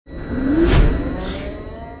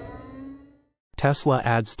Tesla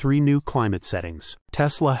adds 3 new climate settings.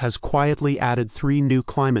 Tesla has quietly added 3 new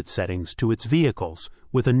climate settings to its vehicles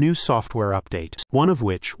with a new software update, one of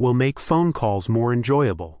which will make phone calls more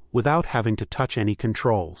enjoyable without having to touch any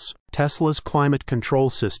controls. Tesla's climate control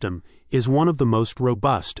system is one of the most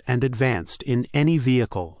robust and advanced in any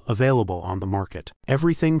vehicle available on the market.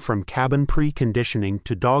 Everything from cabin preconditioning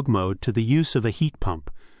to dog mode to the use of a heat pump,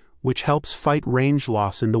 which helps fight range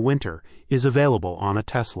loss in the winter, is available on a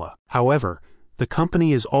Tesla. However, the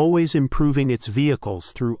company is always improving its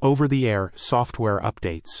vehicles through over-the-air software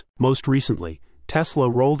updates. Most recently, Tesla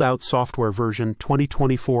rolled out software version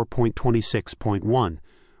 2024.26.1,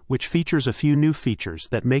 which features a few new features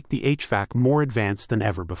that make the HVAC more advanced than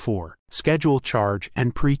ever before. Schedule charge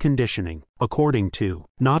and preconditioning. According to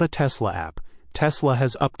Not a Tesla app, Tesla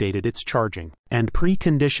has updated its charging and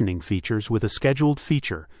preconditioning features with a scheduled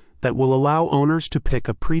feature that will allow owners to pick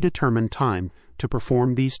a predetermined time to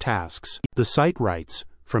perform these tasks. The site writes,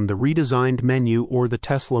 from the redesigned menu or the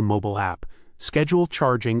Tesla mobile app, schedule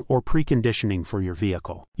charging or preconditioning for your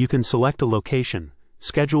vehicle. You can select a location,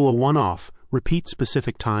 schedule a one-off, repeat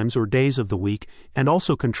specific times or days of the week, and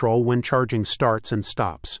also control when charging starts and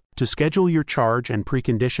stops. To schedule your charge and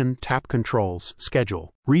precondition, tap Controls,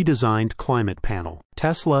 Schedule. Redesigned climate panel.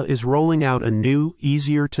 Tesla is rolling out a new,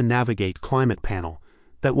 easier-to-navigate climate panel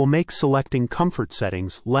that will make selecting comfort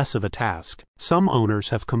settings less of a task. Some owners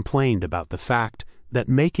have complained about the fact that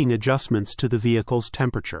making adjustments to the vehicle's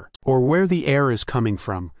temperature or where the air is coming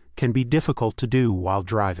from can be difficult to do while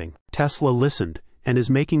driving. Tesla listened and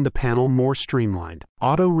is making the panel more streamlined.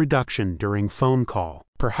 Auto reduction during phone call.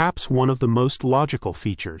 Perhaps one of the most logical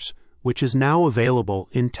features, which is now available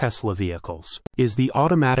in Tesla vehicles, is the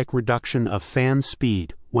automatic reduction of fan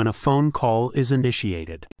speed when a phone call is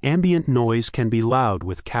initiated. Ambient noise can be loud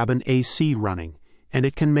with cabin AC running, and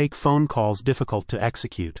it can make phone calls difficult to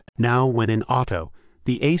execute. Now, when in auto,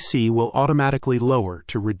 the AC will automatically lower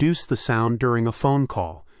to reduce the sound during a phone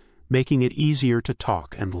call, making it easier to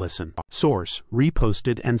talk and listen. Source: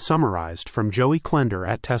 reposted and summarized from Joey Klender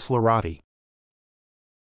at teslarati.